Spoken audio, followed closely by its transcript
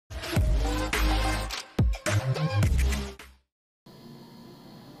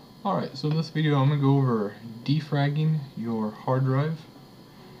Alright, so in this video I'm going to go over defragging your hard drive,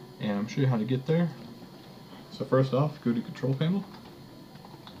 and I'm going to show you how to get there. So first off, go to Control Panel,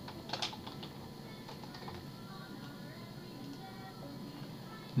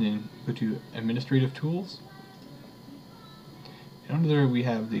 and then go to Administrative Tools, and under there we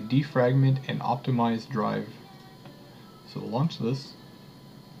have the Defragment and Optimize drive. So we'll launch this.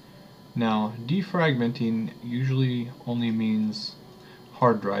 Now, defragmenting usually only means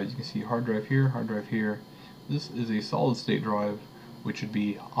hard drives. You can see hard drive here, hard drive here. This is a solid state drive, which would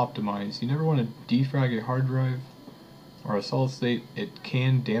be optimized. You never want to defrag a hard drive or a solid state. It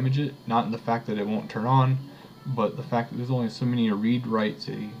can damage it, not in the fact that it won't turn on, but the fact that there's only so many read writes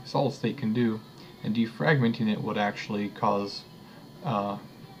a solid state can do, and defragmenting it would actually cause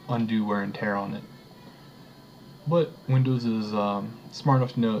undue wear and tear on it. But Windows is smart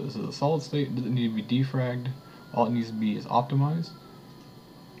enough to know this is a solid state, it doesn't need to be defragged, all it needs to be is optimized.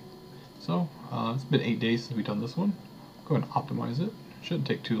 So, it's been 8 days since we've done this one. Go ahead and optimize it. Shouldn't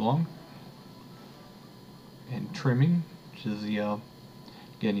take too long. And trimming, which is the,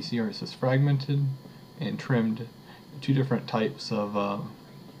 again, you see here it says fragmented and trimmed, two different types of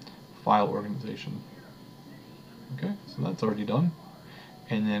file organization. Okay, so that's already done.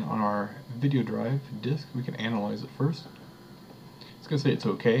 And then on our video drive disk, we can analyze it first. It's going to say it's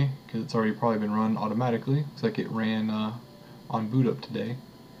okay, because it's already probably been run automatically. Looks like it ran on boot up today.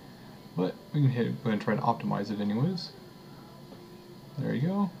 But we can go ahead and try to optimize it anyways. There you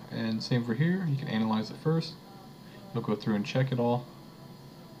go. And same for here, you can analyze it first. You'll go through and check it all.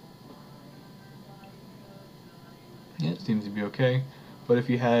 Yeah, it seems to be okay. But if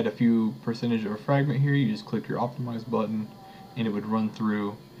you had a few percentage of a fragment here, you just click your optimize button and it would run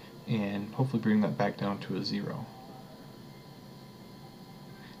through and hopefully bring that back down to a 0.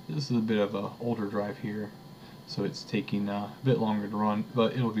 This is a bit of an older drive here, so it's taking a bit longer to run,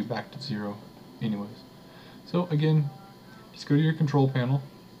 but it'll be back to 0 anyways. So again, just go to your control panel,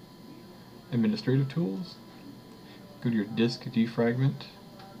 administrative tools, go to your disk defragment,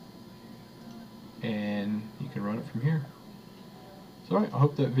 and you can run it from here. So alright, I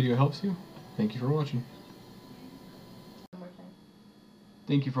hope that video helps you. Thank you for watching.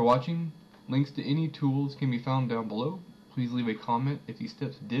 Thank you for watching. Links to any tools can be found down below. Please leave a comment if these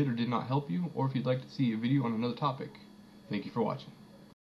steps did or did not help you, or if you'd like to see a video on another topic. Thank you for watching.